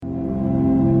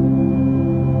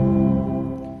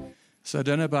So I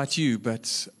don't know about you,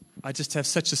 but I just have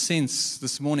such a sense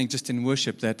this morning just in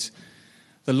worship that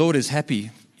the Lord is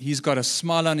happy. He's got a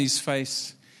smile on his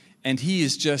face, and he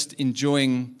is just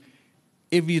enjoying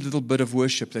every little bit of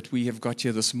worship that we have got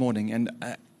here this morning. And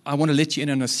I want to let you in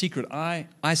on a secret. I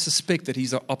suspect that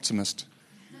he's an optimist.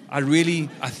 I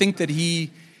think that he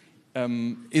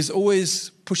is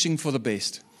always pushing for the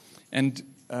best. And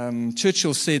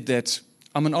Churchill said that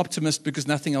I'm an optimist because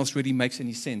nothing else really makes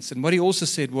any sense. And what he also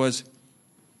said was,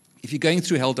 if you're going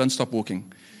through hell, don't stop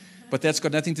walking. But that's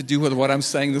got nothing to do with what I'm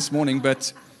saying this morning.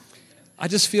 But I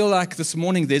just feel like this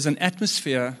morning there's an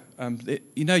atmosphere.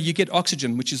 You get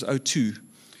oxygen, which is O2.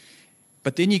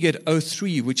 But then you get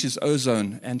O3, which is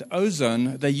ozone. And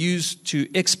ozone, they use to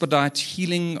expedite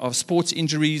healing of sports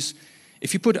injuries.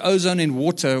 If you put ozone in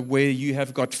water where you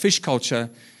have got fish culture,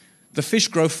 the fish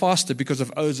grow faster because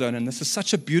of ozone. And this is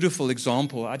such a beautiful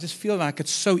example. I just feel like it's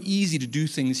so easy to do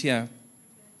things here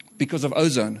because of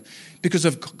ozone, because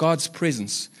of God's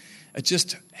presence. It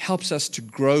just helps us to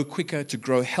grow quicker, to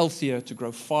grow healthier, to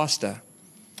grow faster.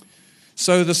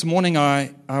 So this morning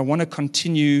I want to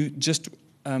continue just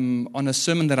on a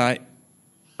sermon that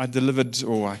I delivered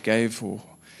or I gave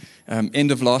end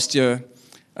of last year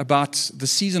about the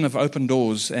season of open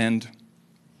doors. And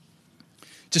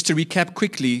just to recap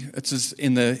quickly, it's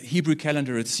in the Hebrew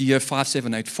calendar, it's year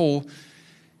 5784.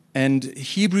 And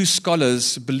Hebrew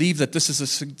scholars believe that this is a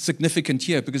significant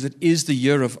year because it is the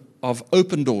year of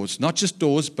open doors, not just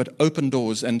doors, but open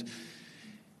doors. And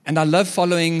I love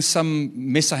following some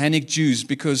Messianic Jews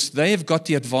because they have got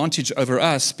the advantage over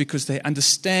us because they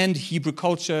understand Hebrew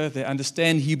culture, they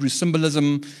understand Hebrew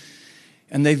symbolism,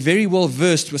 and they're very well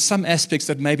versed with some aspects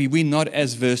that maybe we're not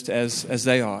as versed as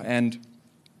they are. And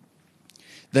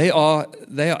they are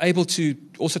able to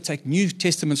also take New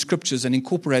Testament scriptures and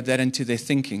incorporate that into their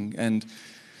thinking. And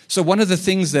so one of the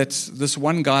things that this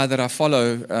one guy that I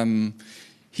follow,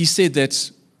 he said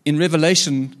that in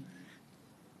Revelation,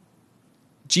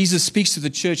 Jesus speaks to the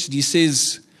church and he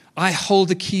says, I hold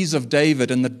the keys of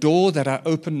David, and the door that I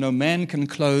open no man can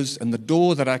close, and the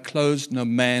door that I close no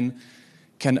man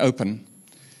can open.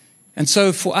 And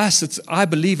so for us, I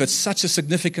believe it's such a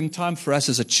significant time for us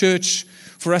as a church,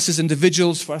 for us as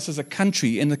individuals, for us as a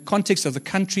country. In the context of the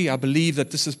country, I believe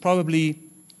that this is probably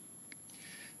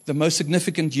the most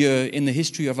significant year in the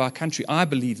history of our country. I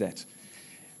believe that.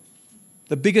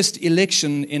 The biggest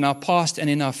election in our past and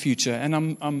in our future. And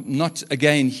I'm not,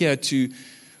 again, here to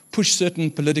push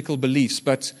certain political beliefs.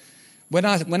 But when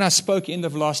I spoke end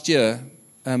of last year,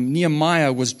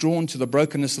 Nehemiah was drawn to the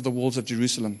brokenness of the walls of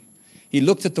Jerusalem. He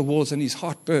looked at the walls and his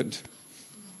heart burned.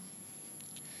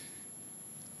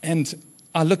 And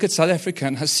I look at South Africa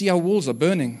and I see our walls are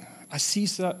burning. I see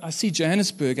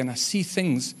Johannesburg and I see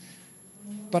things.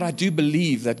 But I do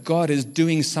believe that God is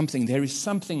doing something. There is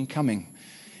something coming.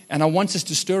 And I want us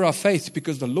to stir our faith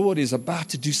because the Lord is about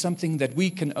to do something that we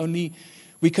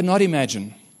cannot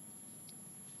imagine.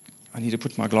 I need to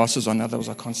put my glasses on, otherwise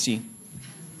I can't see.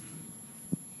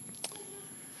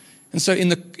 And so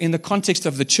in the context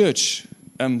of the church,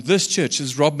 this church,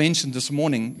 as Rob mentioned this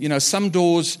morning, some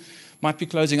doors might be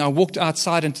closing. I walked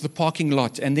outside into the parking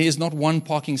lot and there is not one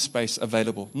parking space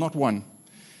available, not one.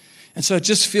 And so it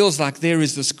just feels like there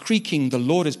is this creaking. The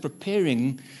Lord is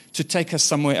preparing to take us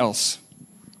somewhere else.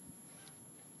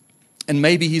 And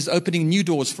maybe he's opening new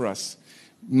doors for us.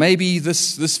 Maybe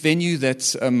this venue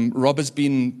that Rob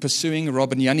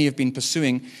and Yanni have been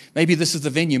pursuing, maybe this is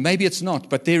the venue. Maybe it's not,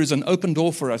 but there is an open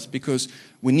door for us because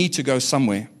we need to go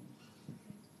somewhere.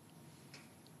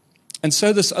 And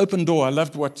so this open door, I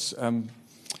loved what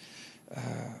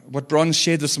Bron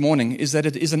shared this morning, is that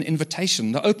it is an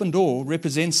invitation. The open door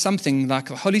represents something like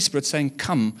the Holy Spirit saying,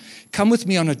 come with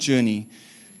me on a journey.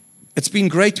 It's been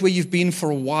great where you've been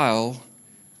for a while,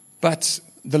 but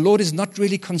the Lord is not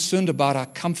really concerned about our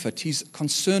comfort. He's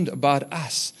concerned about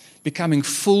us becoming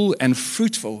full and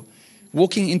fruitful,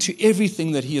 walking into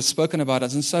everything that he has spoken about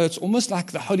us. And so it's almost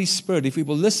like the Holy Spirit, if we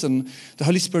will listen, the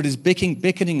Holy Spirit is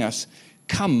beckoning us,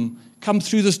 come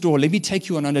through this door. Let me take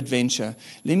you on an adventure.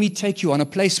 Let me take you on a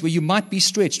place where you might be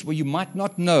stretched, where you might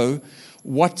not know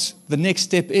what the next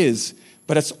step is,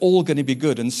 but it's all going to be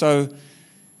good. And so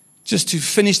just to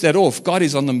finish that off, God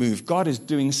is on the move. God is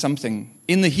doing something.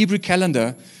 In the Hebrew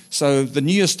calendar, so the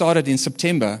new year started in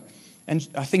September, and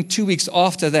I think 2 weeks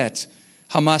after that,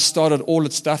 Hamas started all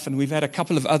its stuff, and we've had a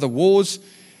couple of other wars,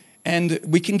 and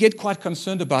we can get quite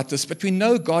concerned about this, but we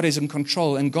know God is in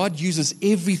control, and God uses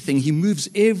everything. He moves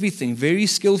everything very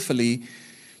skillfully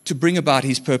to bring about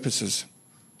his purposes.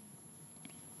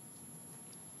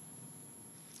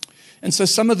 And so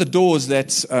some of the doors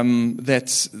that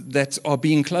are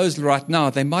being closed right now,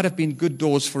 they might have been good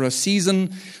doors for a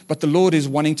season, but the Lord is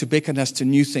wanting to beckon us to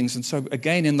new things. And so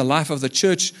again, in the life of the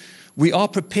church, we are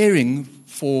preparing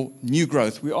for new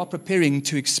growth. We are preparing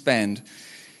to expand.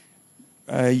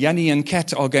 Yanni and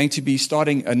Kat are going to be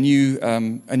starting a new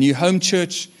home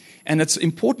church. And it's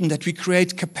important that we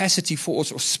create capacity for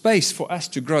us, or space for us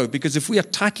to grow. Because if we are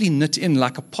tightly knit in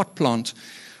like a pot plant,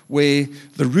 where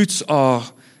the roots are,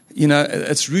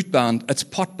 it's root bound, it's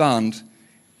pot bound,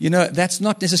 that's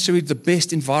not necessarily the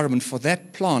best environment for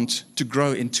that plant to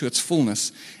grow into its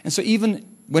fullness. And so even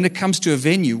when it comes to a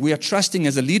venue, we are trusting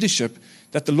as a leadership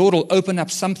that the Lord will open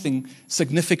up something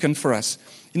significant for us.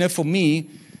 For me,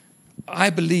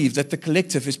 I believe that the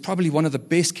collective is probably one of the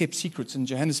best kept secrets in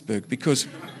Johannesburg, because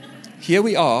here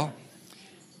we are,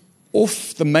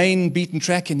 off the main beaten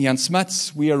track in Jan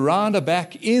Smuts. We are round a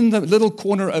back in the little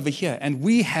corner over here, and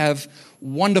we have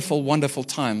wonderful, wonderful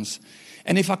times.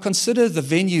 And if I consider the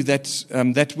venue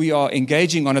that we are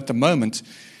engaging on at the moment,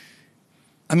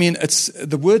 it's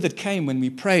the word that came when we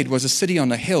prayed was a city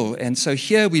on a hill. And so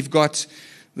here we've got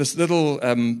this little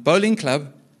bowling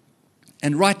club,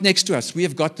 and right next to us we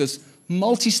have got this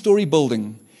multi-story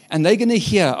building. And they're going to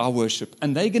hear our worship.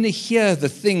 And they're going to hear the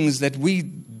things that we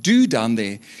do down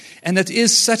there. And it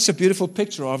is such a beautiful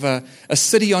picture of a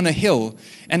city on a hill.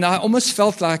 And I almost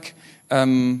felt like,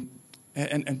 we'll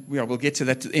get to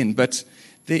that at the end. But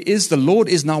the Lord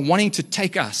is now wanting to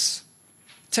take us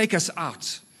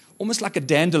out. Almost like a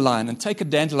dandelion. And take a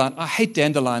dandelion. I hate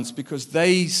dandelions because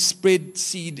they spread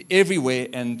seed everywhere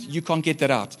and you can't get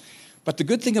that out. But the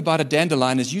good thing about a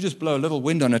dandelion is you just blow a little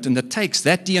wind on it and it takes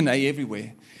that DNA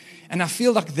everywhere. And I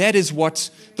feel like that is what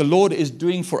the Lord is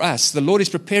doing for us. The Lord is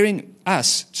preparing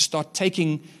us to start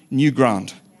taking new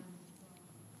ground.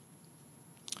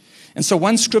 And so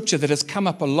one scripture that has come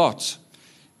up a lot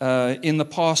in the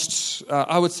past,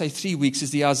 I would say 3 weeks,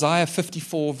 is the Isaiah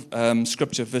 54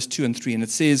 scripture, verse 2 and 3. And it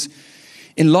says,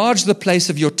 "Enlarge the place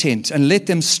of your tent and let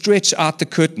them stretch out the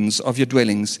curtains of your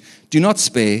dwellings. Do not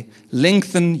spare,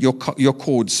 lengthen your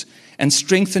cords and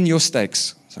strengthen your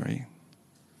stakes."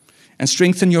 And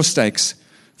strengthen your stakes.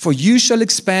 "For you shall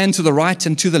expand to the right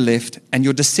and to the left, and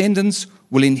your descendants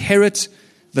will inherit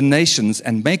the nations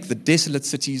and make the desolate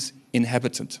cities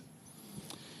inhabited."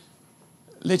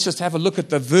 Let's just have a look at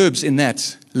the verbs in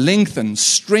that. Lengthen,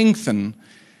 strengthen,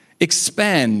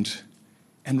 expand.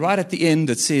 And right at the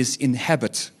end it says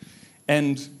inhabit.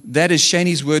 And that is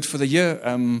Shani's word for the year.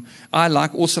 I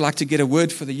also like to get a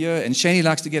word for the year, and Shani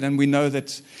likes to get, and we know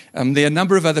that there are a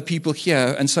number of other people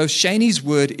here. And so Shani's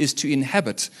word is to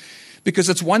inhabit, because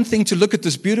it's one thing to look at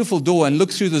this beautiful door and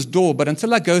look through this door, but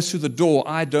until I go through the door,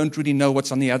 I don't really know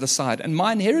what's on the other side. And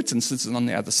my inheritance is on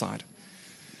the other side.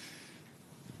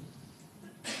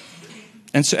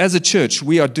 And so as a church,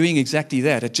 we are doing exactly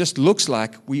that. It just looks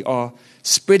like we are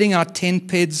spreading our tent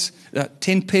pegs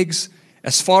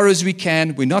as far as we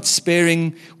can. We're not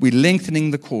sparing, we're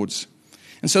lengthening the cords.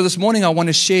 And so this morning I want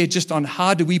to share just on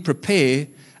how do we prepare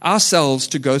ourselves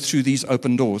to go through these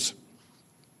open doors.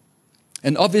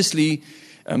 And obviously,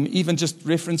 even just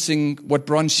referencing what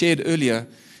Bron shared earlier,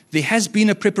 there has been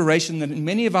a preparation that in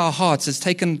many of our hearts has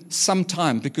taken some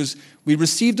time, because we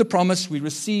received a promise, we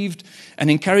received an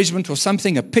encouragement or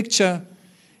something, a picture,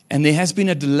 and there has been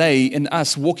a delay in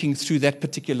us walking through that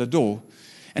particular door.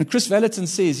 And Chris Valentin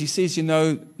says,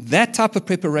 that type of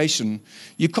preparation,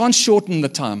 you can't shorten the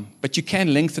time, but you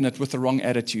can lengthen it with the wrong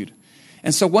attitude.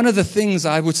 And so one of the things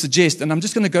I would suggest, and I'm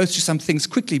just going to go through some things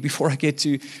quickly before I get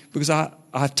to, because I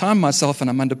have timed myself and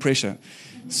I'm under pressure.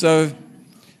 So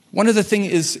one of the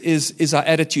things is our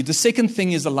attitude. The second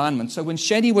thing is alignment. So when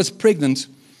Shani was pregnant,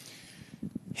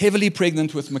 heavily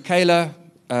pregnant with Michaela,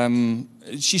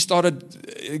 she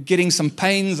started getting some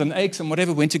pains and aches and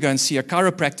whatever, went to go and see a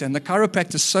chiropractor. And the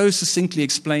chiropractor so succinctly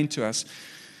explained to us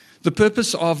the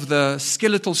purpose of the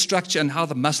skeletal structure and how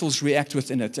the muscles react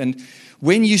within it. And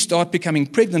when you start becoming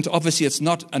pregnant, obviously it's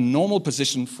not a normal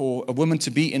position for a woman to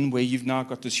be in, where you've now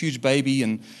got this huge baby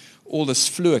and all this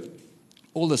fluid.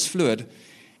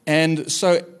 And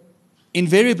so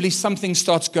invariably something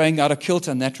starts going out of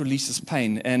kilter, and that releases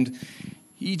pain. And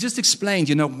he just explained,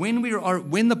 when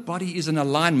the body is in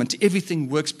alignment, everything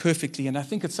works perfectly. And I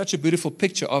think it's such a beautiful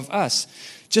picture of us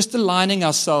just aligning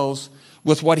ourselves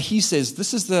with what he says.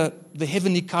 This is the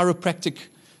heavenly chiropractic.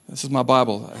 This is my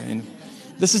Bible.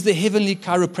 This is the heavenly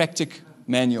chiropractic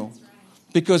manual.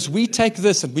 Because we take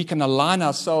this and we can align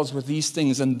ourselves with these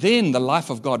things, and then the life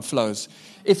of God flows.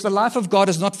 If the life of God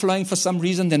is not flowing for some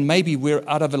reason, then maybe we're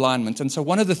out of alignment. And so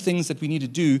one of the things that we need to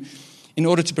do in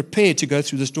order to prepare to go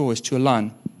through this door is to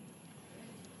align.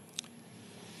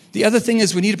 The other thing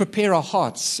is we need to prepare our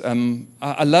hearts.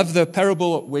 I love the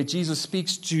parable where Jesus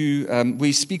speaks where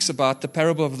he speaks about the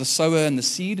parable of the sower and the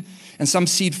seed. And some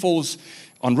seed falls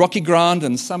on rocky ground,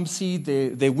 and some seed,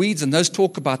 they're weeds, and those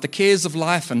talk about the cares of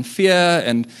life and fear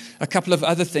and a couple of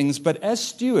other things. But as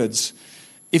stewards,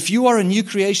 if you are a new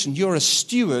creation, you're a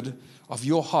steward of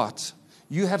your heart.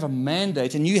 You have a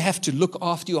mandate, and you have to look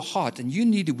after your heart. And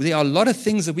there are a lot of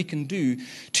things that we can do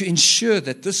to ensure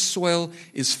that this soil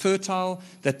is fertile,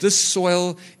 that this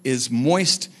soil is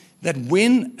moist, that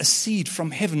when a seed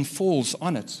from heaven falls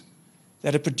on it,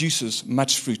 that it produces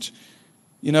much fruit.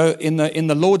 You know, in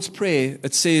the Lord's Prayer,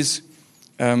 it says,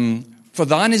 for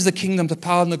thine is the kingdom, the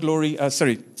power, and the glory.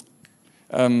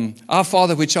 Our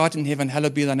Father which art in heaven,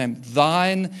 hallowed be thy name.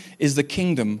 Thine is the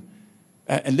kingdom.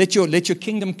 And let your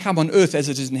kingdom come on earth as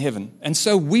it is in heaven. And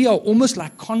so we are almost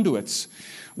like conduits.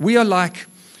 We are like,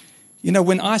 you know,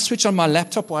 when I switch on my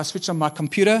laptop or I switch on my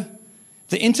computer,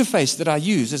 the interface that I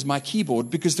use is my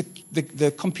keyboard, because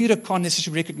the computer can't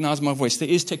necessarily recognize my voice. There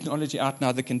is technology out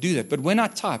now that can do that. But when I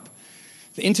type,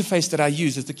 the interface that I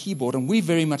use is the keyboard, and we're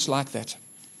very much like that.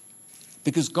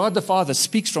 Because God the Father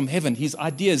speaks from heaven. His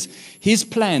ideas, His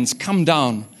plans come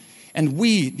down. And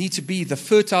we need to be the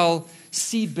fertile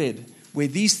seedbed where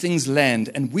these things land,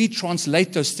 and we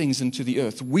translate those things into the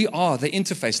earth. We are the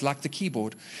interface, like the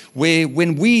keyboard, where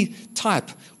when we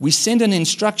type, we send an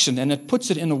instruction, and it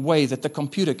puts it in a way that the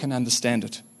computer can understand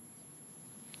it.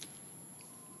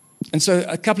 And so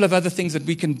a couple of other things that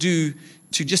we can do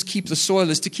to just keep the soil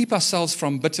is to keep ourselves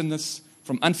from bitterness,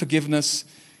 from unforgiveness,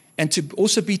 and to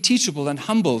also be teachable and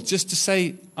humble, just to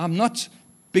say, I'm not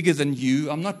bigger than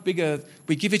you, I'm not bigger.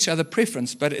 We give each other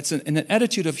preference, but it's in an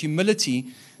attitude of humility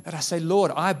that I say,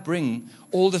 Lord, I bring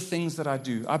all the things that I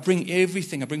do. I bring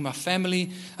everything. I bring my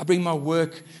family, I bring my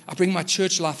work, I bring my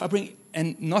church life,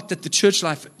 and not that the church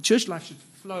life should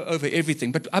flow over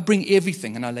everything, but I bring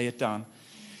everything and I lay it down.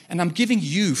 And I'm giving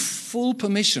you full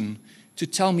permission to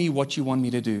tell me what you want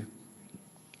me to do.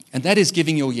 And that is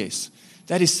giving your yes.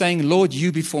 That is saying, Lord,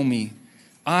 you before me.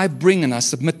 I bring and I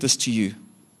submit this to you.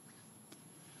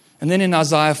 And then in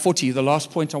Isaiah 40, the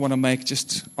last point I want to make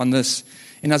just on this.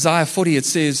 In Isaiah 40, it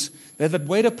says, they that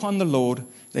wait upon the Lord,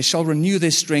 they shall renew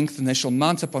their strength, and they shall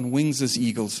mount up on wings as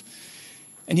eagles.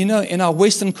 And you know, in our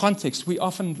Western context, we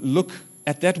often look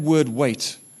at that word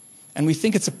wait, and we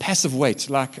think it's a passive wait.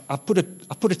 Like, I put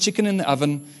a chicken in the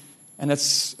oven, and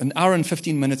it's an hour and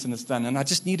 15 minutes, and it's done. And I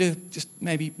just need to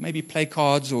maybe play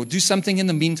cards or do something in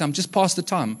the meantime, just pass the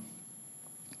time.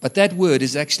 But that word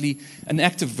is actually an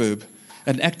active verb,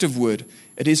 an active word.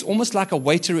 It is almost like a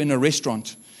waiter in a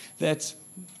restaurant, that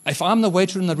if I'm the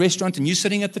waiter in the restaurant and you're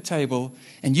sitting at the table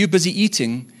and you're busy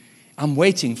eating, I'm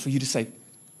waiting for you to say,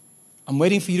 I'm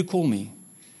waiting for you to call me.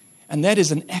 And that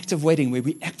is an active waiting, where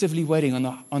we're actively waiting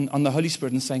on the Holy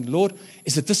Spirit and saying, Lord,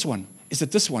 is it this one? Is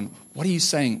it this one? What are you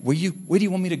saying? Where do you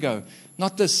want me to go?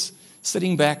 Not this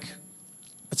sitting back,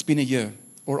 it's been a year,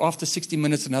 or after 60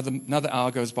 minutes, another hour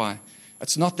goes by.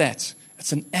 It's not that.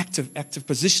 It's an active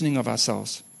positioning of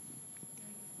ourselves.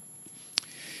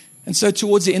 And so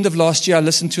towards the end of last year, I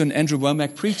listened to an Andrew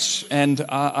Womack preach, and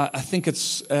I think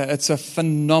it's a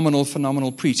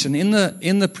phenomenal preach. And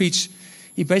in the preach,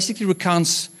 he basically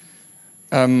recounts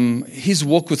his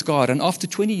walk with God. And after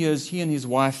 20 years, he and his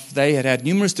wife, they had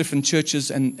numerous different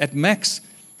churches, and at max,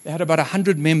 they had about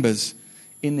 100 members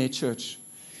in their church.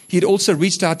 He had also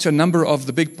reached out to a number of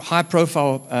the big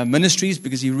high-profile ministries,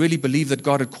 because he really believed that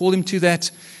God had called him to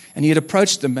that. And he had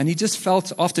approached them, and he just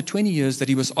felt after 20 years that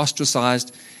he was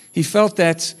ostracized. He felt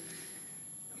that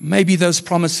maybe those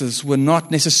promises were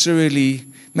not necessarily,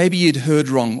 maybe he had heard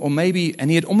wrong, and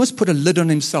he had almost put a lid on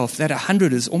himself, that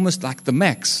 100 is almost like the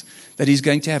max that he's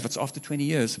going to have. It's after 20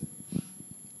 years.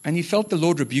 And he felt the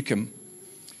Lord rebuke him.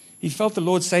 He felt the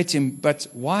Lord say to him, but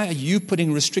why are you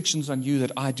putting restrictions on you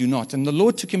that I do not? And the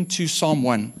Lord took him to Psalm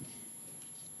 1.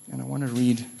 And I want to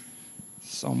read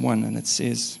Psalm 1, and it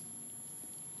says,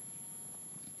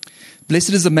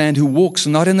 Blessed is the man who walks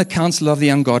not in the counsel of the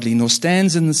ungodly, nor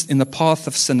stands in the path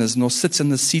of sinners, nor sits in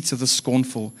the seats of the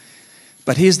scornful.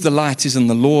 But his delight is in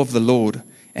the law of the Lord,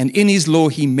 and in his law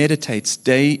he meditates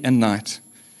day and night.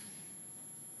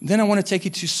 Then I want to take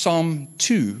you to Psalm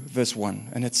 2, verse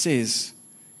 1, and it says,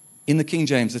 in the King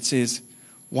James, it says,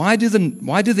 Why do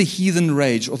the heathen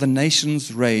rage, or the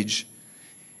nations rage,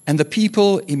 and the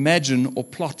people imagine or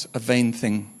plot a vain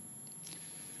thing?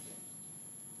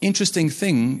 Interesting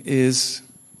thing is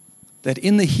that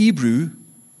in the Hebrew,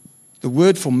 the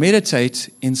word for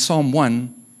meditate in Psalm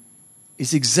 1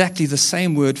 is exactly the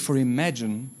same word for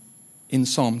imagine in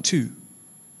Psalm 2.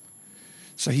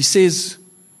 So he says,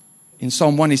 in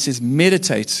Psalm 1, he says,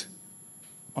 meditate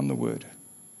on the word.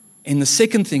 In the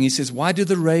second thing, he says, why do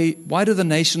the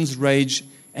nations rage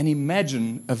and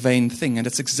imagine a vain thing? And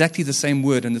it's exactly the same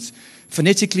word, and it's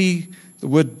phonetically the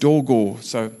word dorgor.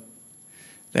 So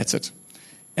that's it.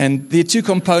 And there are two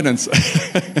components.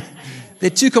 There are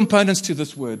two components to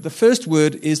this word. The first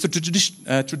word is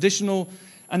the traditional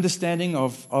understanding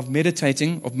of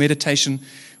meditation,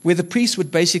 where the priest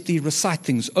would basically recite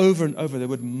things over and over. They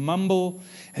would mumble,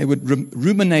 they would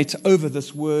ruminate over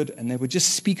this word, and they would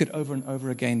just speak it over and over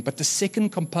again. But the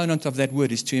second component of that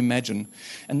word is to imagine.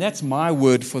 And that's my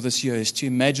word for this year, is to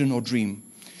imagine or dream.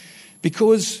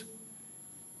 Because,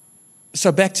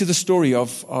 so back to the story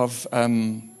of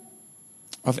Andrew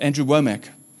Womack.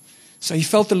 So he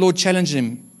felt the Lord challenge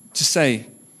him to say,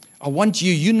 I want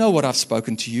you know what I've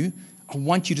spoken to you. I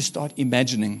want you to start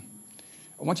imagining.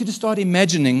 I want you to start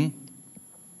imagining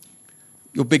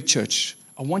your big church.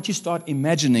 I want you to start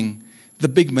imagining the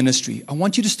big ministry. I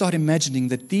want you to start imagining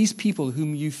that these people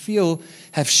whom you feel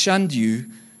have shunned you,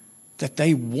 that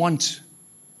they want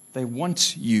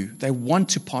you. They want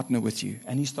to partner with you.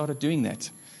 And he started doing that.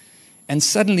 And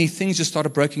suddenly things just started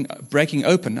breaking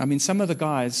open. I mean, some of the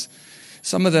guys,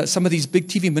 some of these big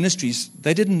TV ministries,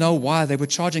 they didn't know why they were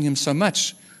charging him so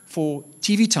much for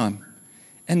TV time.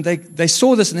 And they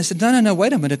saw this and they said, no,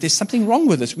 wait a minute, there's something wrong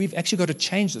with this. We've actually got to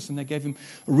change this. And they gave him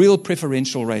real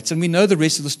preferential rates. And we know the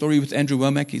rest of the story with Andrew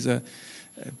Womack. He's a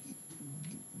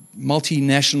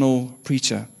multinational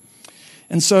preacher.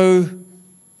 And so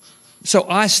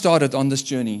I started on this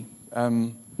journey.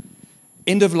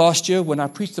 End of last year, when I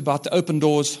preached about the open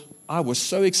doors, I was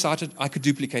so excited I could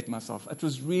duplicate myself. It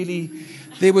was really,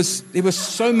 there were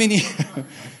so many...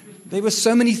 There were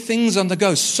so many things on the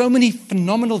go, so many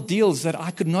phenomenal deals that I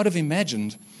could not have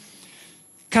imagined.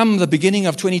 Come the beginning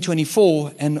of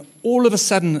 2024, and all of a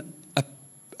sudden,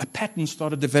 a pattern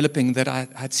started developing that I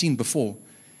had seen before.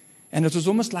 And it was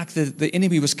almost like the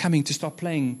enemy was coming to start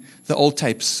playing the old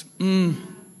tapes. You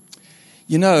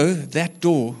know, that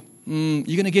door, you're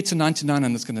going to get to 99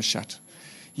 and it's going to shut.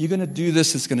 You're going to do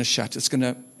this, it's going to shut.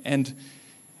 And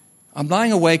I'm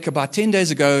lying awake about 10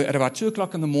 days ago at about 2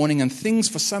 o'clock in the morning, and things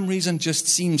for some reason just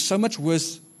seem so much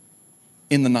worse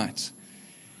in the night.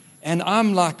 And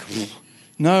I'm like,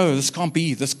 no, this can't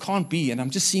be. And I'm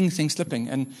just seeing things slipping.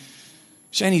 And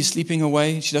Shani's sleeping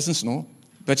away. She doesn't snore,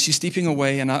 but she's sleeping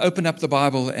away. And I open up the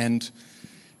Bible, and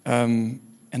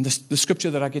the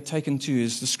scripture that I get taken to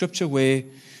is the scripture where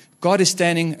God is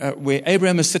standing, where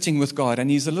Abraham is sitting with God, and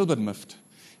he's a little bit miffed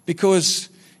because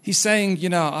he's saying,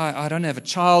 I don't have a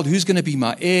child. Who's going to be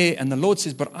my heir? And the Lord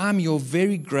says, but I'm your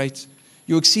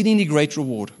exceedingly great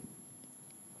reward.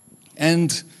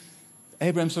 And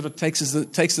Abraham sort of takes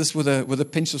this with a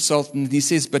pinch of salt, and he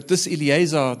says, but this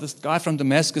Eliezer, this guy from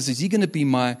Damascus, is he going to be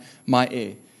my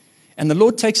heir? And the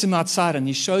Lord takes him outside, and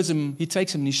he shows him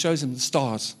the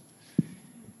stars.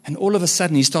 And all of a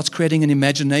sudden, he starts creating an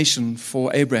imagination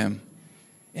for Abraham.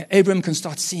 Abraham can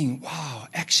start seeing, wow,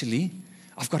 actually,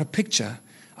 I've got a picture,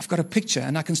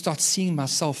 and I can start seeing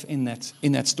myself in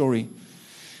that story.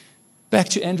 Back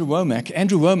to Andrew Womack.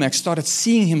 Andrew Womack started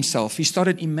seeing himself. He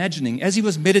started imagining. As he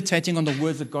was meditating on the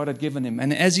words that God had given him,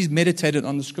 and as he meditated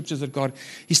on the scriptures of God,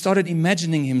 he started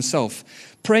imagining himself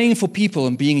praying for people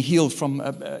and being healed from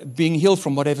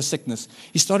whatever sickness.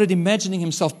 He started imagining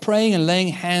himself praying and laying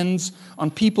hands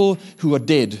on people who are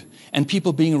dead, and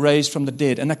people being raised from the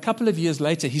dead. And a couple of years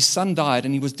later, his son died,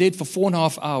 and he was dead for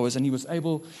 4.5 hours, and he was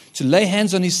able to lay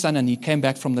hands on his son, and he came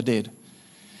back from the dead.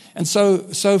 And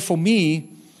so for me,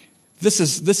 this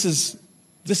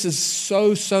is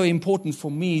so important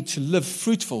for me to live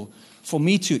fruitful, for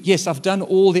me to, yes, I've done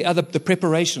all the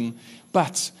preparation,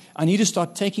 but I need to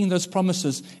start taking those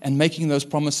promises and making those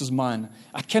promises mine.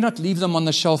 I cannot leave them on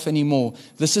the shelf anymore.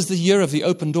 This is the year of the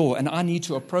open door, and I need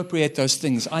to appropriate those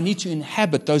things. I need to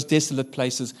inhabit those desolate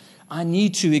places. I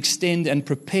need to extend and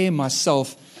prepare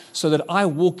myself so that I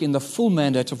walk in the full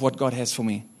mandate of what God has for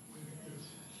me.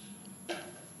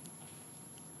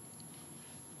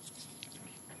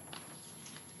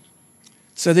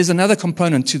 So there's another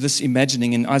component to this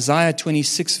imagining in Isaiah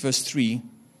 26, verse 3.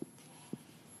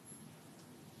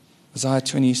 Isaiah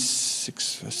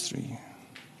 26, verse 3.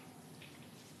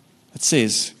 It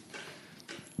says,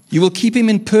 "You will keep him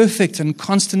in perfect and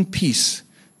constant peace,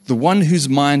 the one whose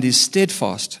mind is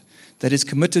steadfast, that is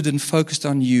committed and focused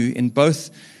on you in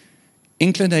both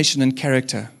inclination and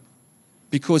character,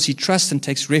 because he trusts and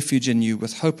takes refuge in you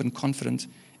with hope and confident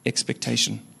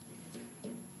expectation."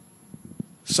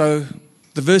 So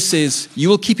the verse says, you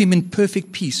will keep him in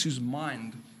perfect peace, whose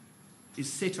mind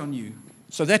is set on you.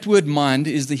 So that word mind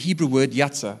is the Hebrew word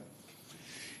yatzah.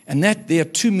 And that there are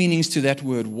two meanings to that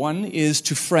word. One is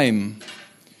to frame.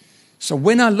 So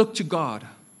when I look to God,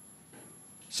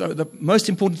 So the most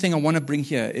important thing I want to bring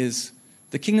here is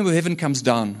the kingdom of heaven comes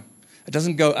down. It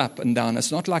doesn't go up and down. It's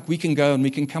not like we can go and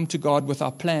we can come to God with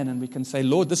our plan and we can say,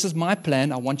 Lord, this is my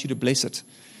plan. I want you to bless it.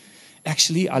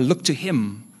 Actually, I look to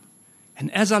him. And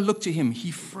as I look to him,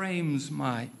 he frames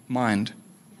my mind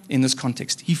in this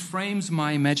context. He frames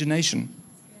my imagination.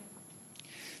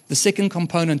 The second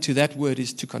component to that word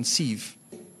is to conceive.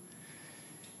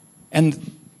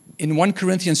 And in 1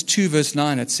 Corinthians 2 verse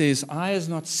 9, it says, eye has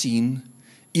not seen,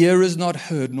 ear has not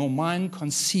heard, nor mind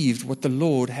conceived what the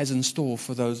Lord has in store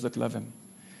for those that love him.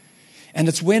 And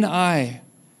it's when I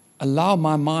allow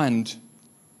my mind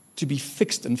to be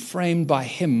fixed and framed by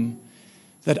him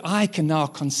that I can now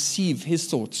conceive his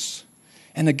thoughts.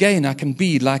 And again, I can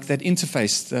be like that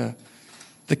interface,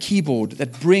 the keyboard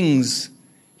that brings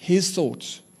his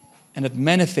thoughts, and it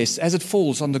manifests as it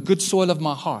falls on the good soil of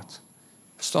my heart.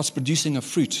 It starts producing a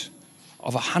fruit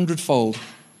of 100-fold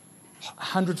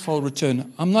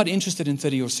return. I'm not interested in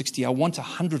 30 or 60. I want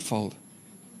 100-fold.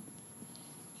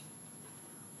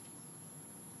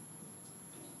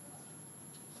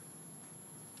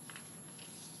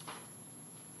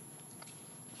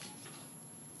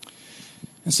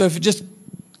 And so if we're just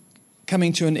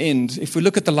coming to an end, if we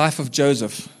look at the life of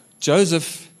Joseph,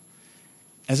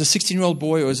 as a 16-year-old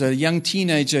boy or as a young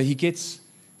teenager, he gets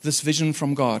this vision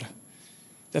from God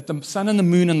that the sun and the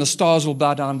moon and the stars will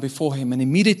bow down before him. And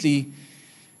immediately,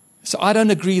 so I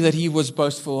don't agree that he was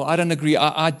boastful. I don't agree.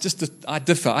 I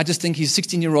differ. I just think he's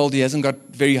 16-year-old. He hasn't got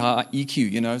very high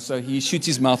EQ, so he shoots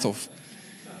his mouth off.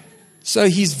 So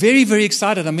he's very, very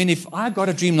excited. I mean, if I got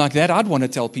a dream like that, I'd want to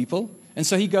tell people. And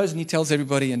so he goes and he tells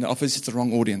everybody, and obviously it's the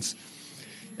wrong audience.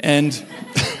 And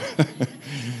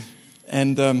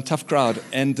tough crowd.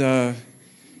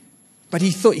 But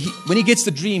he thought, when he gets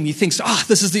the dream, he thinks,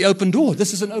 this is the open door.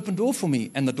 This is an open door for me.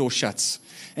 And the door shuts.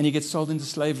 And he gets sold into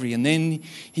slavery. And then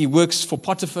he works for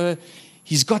Potiphar.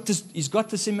 He's got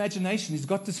this imagination. He's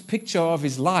got this picture of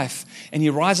his life. And he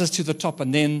rises to the top.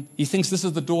 And then he thinks this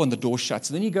is the door, and the door shuts.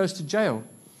 And then he goes to jail.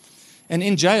 And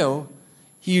in jail,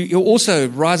 he also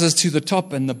rises to the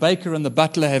top. And the baker and the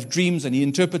butler have dreams. And he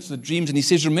interprets the dreams. And he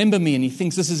says, remember me. And he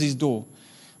thinks this is his door.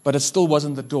 But it still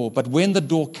wasn't the door. But when the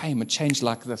door came, it changed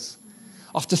like this.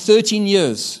 After 13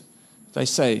 years, they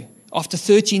say, after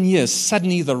 13 years,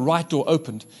 suddenly the right door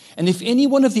opened. And if any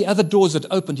one of the other doors had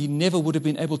opened, he never would have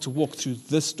been able to walk through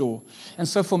this door. And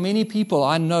so for many people,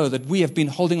 I know that we have been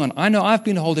holding on. I know I've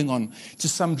been holding on to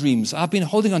some dreams. I've been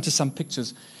holding on to some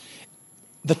pictures.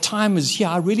 The time is here.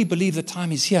 I really believe the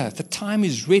time is here. The time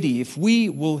is ready. If we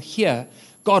will hear,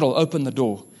 God will open the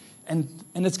door. And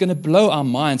it's going to blow our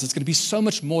minds. It's going to be so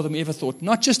much more than we ever thought,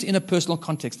 not just in a personal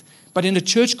context, but in a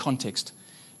church context.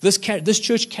 This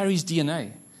church carries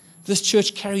DNA. This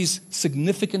church carries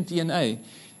significant DNA.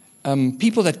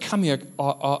 People that come here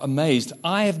are amazed.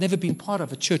 I have never been part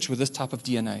of a church with this type of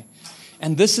DNA.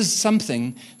 And this is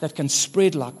something that can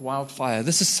spread like wildfire.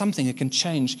 This is something that can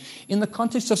change. In the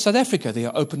context of South Africa, there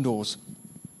are open doors.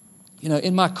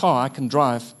 In my car, I can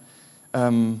drive.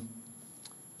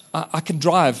 I can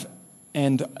drive,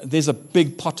 and there's a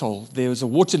big pothole. There's a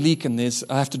water leak, and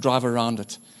I have to drive around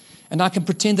it. And I can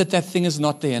pretend that thing is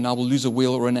not there, and I will lose a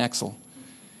wheel or an axle.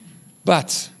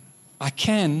 But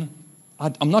I'm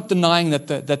not denying that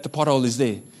the pothole is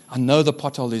there. I know the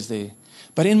pothole is there.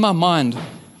 But in my mind,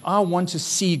 I want to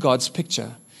see God's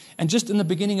picture. And just in the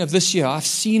beginning of this year, I've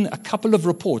seen a couple of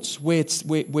reports where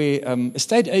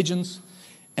estate agents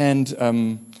and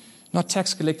not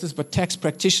tax collectors, but tax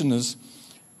practitioners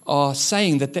are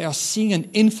saying that they are seeing an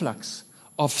influx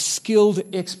of skilled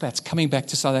expats coming back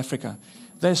to South Africa.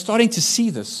 They're starting to see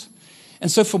this.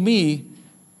 And so for me,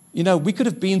 we could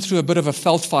have been through a bit of a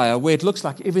felt fire where it looks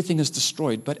like everything is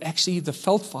destroyed, but actually the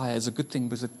felt fire is a good thing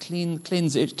because it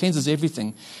cleanses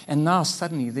everything. And now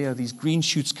suddenly there are these green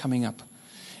shoots coming up.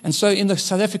 And so in the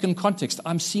South African context,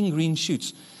 I'm seeing green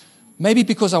shoots. Maybe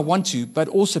because I want to, but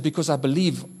also because I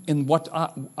believe in what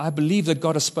I believe that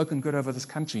God has spoken good over this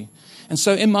country. And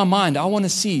so in my mind, I want to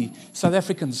see South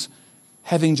Africans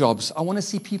having jobs. I want to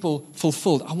see people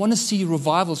fulfilled. I want to see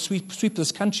revival sweep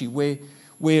this country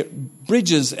where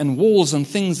bridges and walls and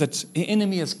things that the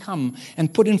enemy has come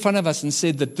and put in front of us and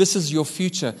said that this is your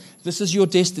future, this is your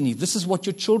destiny, this is what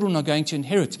your children are going to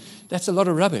inherit. That's a lot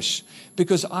of rubbish,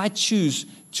 because I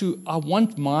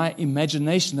want my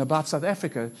imagination about South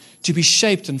Africa to be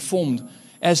shaped and formed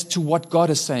as to what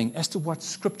God is saying, as to what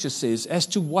Scripture says,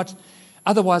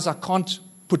 otherwise I can't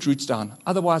put roots down.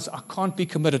 Otherwise I can't be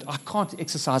committed. I can't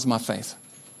exercise my faith.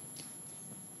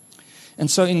 And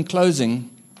so in closing,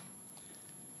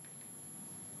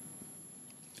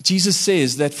 Jesus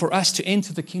says that for us to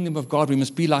enter the kingdom of God, we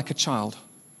must be like a child.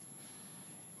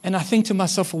 And I think to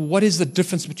myself, well, what is the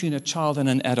difference between a child and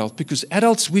an adult? Because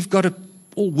adults, we've got it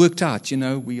all worked out.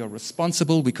 We are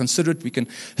responsible, we consider it, we can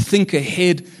think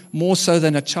ahead more so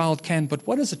than a child can. But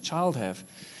what does a child have?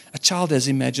 A child has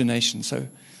imagination. So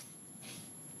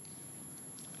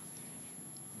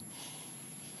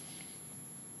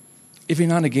every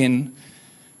now and again,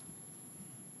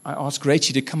 I ask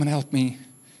Rachel to come and help me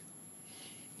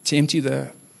to empty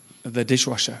the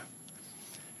dishwasher.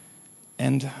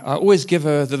 And I always give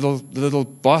her the little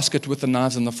basket with the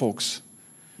knives and the forks,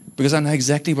 because I know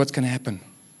exactly what's going to happen.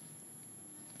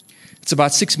 It's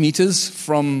about 6 meters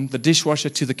from the dishwasher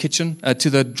to the kitchen, to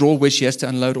the drawer where she has to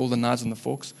unload all the knives and the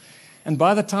forks. And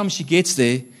by the time she gets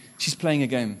there, she's playing a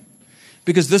game.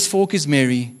 Because this fork is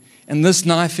Mary, and this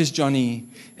knife is Johnny,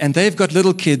 and they've got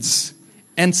little kids.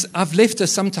 And I've left her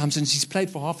sometimes, and she's played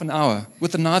for half an hour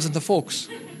with the knives and the forks.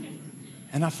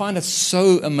 And I find it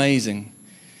so amazing.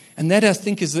 And that, I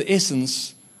think, is the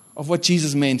essence of what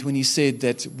Jesus meant when he said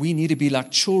that we need to be like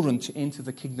children to enter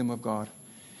the kingdom of God.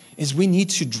 Is we need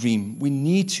to dream. We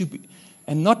need to be,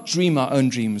 and not dream our own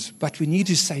dreams, but we need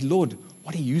to say, Lord,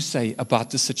 what do you say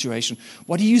about this situation?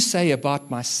 What do you say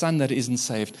about my son that isn't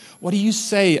saved? What do you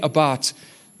say about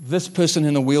this person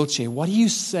in a wheelchair? What do you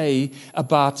say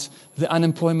about the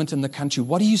unemployment in the country?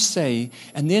 What do you say?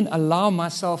 And then allow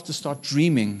myself to start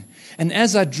dreaming. And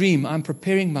as I dream, I'm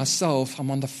preparing myself.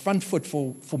 I'm on the front foot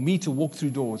for me to walk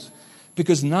through doors.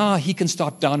 Because now he can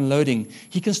start downloading.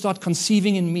 He can start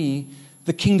conceiving in me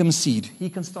the kingdom seed.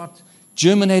 He can start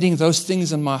germinating those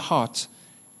things in my heart.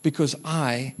 Because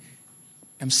I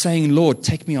am saying, Lord,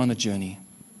 take me on a journey.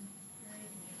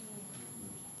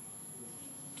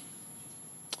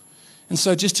 And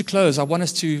so just to close, I want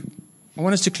us to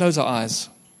close our eyes.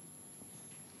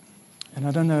 And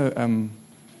I don't know,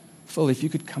 Phil, if you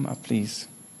could come up, please.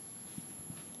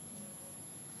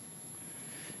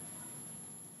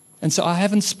 And so I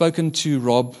haven't spoken to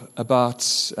Rob about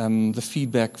the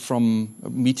feedback from a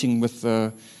meeting with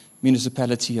the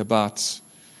municipality about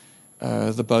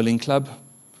the bowling club.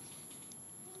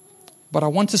 But I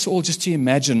want us all just to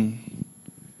imagine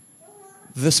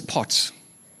this pot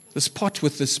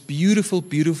with this beautiful,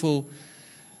 beautiful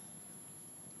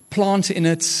plant in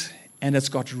it, and it's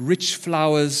got rich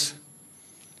flowers,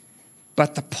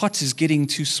 but the pot is getting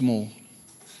too small.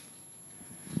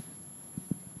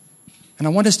 And I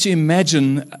want us to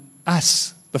imagine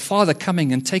us, the Father,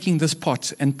 coming and taking this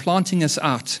pot and planting us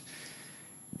out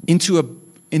in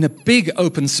a big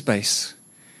open space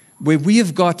where we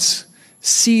have got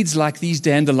seeds like these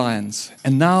dandelions,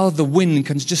 and now the wind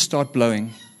can just start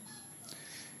blowing.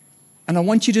 And I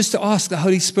want you just to ask the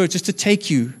Holy Spirit just to take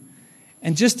you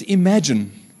and just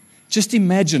imagine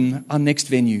our next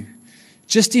venue.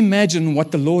 Just imagine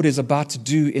what the Lord is about to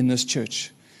do in this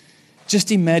church.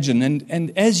 Just imagine.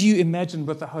 And as you imagine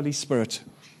with the Holy Spirit,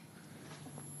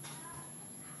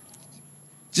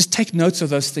 just take notes of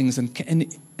those things.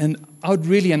 And I would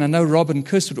really, and I know Rob and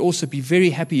Chris would also be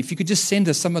very happy if you could just send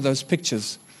us some of those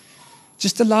pictures.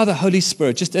 Just allow the Holy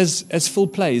Spirit, just as Phil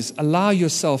plays, allow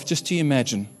yourself just to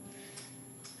imagine.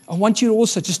 I want you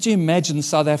also just to imagine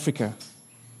South Africa.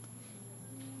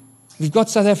 We've got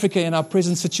South Africa in our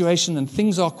present situation, and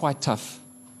things are quite tough.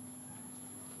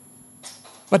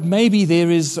 But maybe there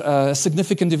is a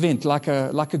significant event, like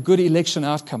a good election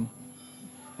outcome.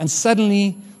 And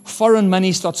suddenly, foreign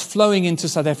money starts flowing into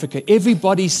South Africa.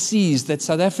 Everybody sees that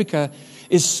South Africa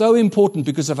is so important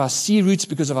because of our sea routes,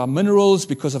 because of our minerals,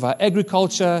 because of our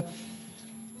agriculture,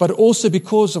 but also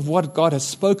because of what God has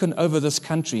spoken over this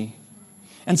country.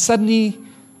 And suddenly,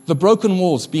 the broken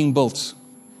walls being built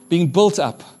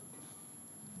up.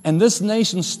 And this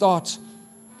nation starts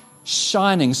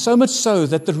shining, so much so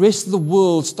that the rest of the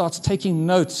world starts taking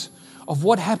note of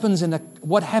what happens in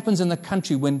the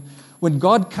country when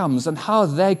God comes, and how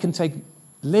they can take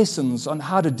lessons on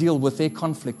how to deal with their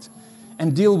conflict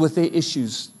and deal with their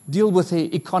issues, deal with their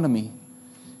economy.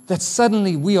 That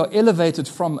suddenly we are elevated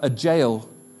from a jail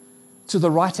to the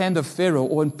right hand of Pharaoh,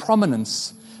 or in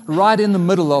prominence, right in the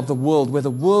middle of the world, where the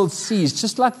world sees,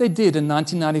 just like they did in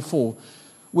 1994,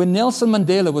 when Nelson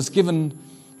Mandela was given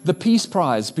the Peace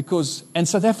Prize, and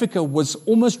South Africa was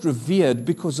almost revered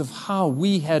because of how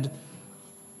we had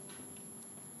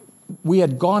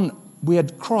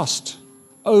crossed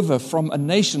over from a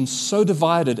nation so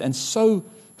divided and so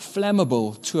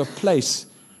flammable to a place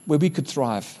where we could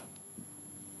thrive.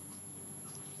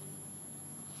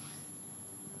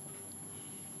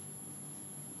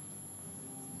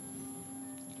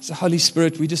 So, Holy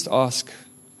Spirit, we just ask,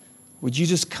 would you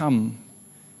just come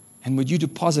and would you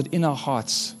deposit in our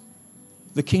hearts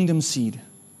the kingdom seed,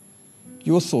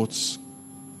 your thoughts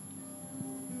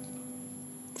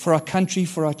for our country,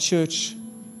 for our church.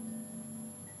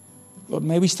 Lord,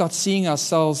 may we start seeing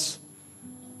ourselves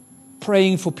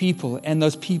praying for people and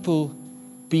those people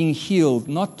being healed,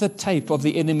 not the tape of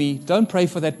the enemy. Don't pray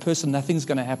for that person, nothing's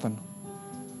going to happen.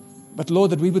 But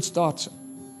Lord, that we would start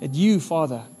at you,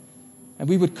 Father, and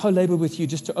we would co-labor with you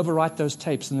just to overwrite those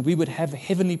tapes, and that we would have a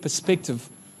heavenly perspective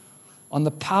on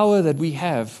the power that we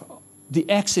have, the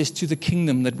access to the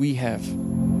kingdom that we have.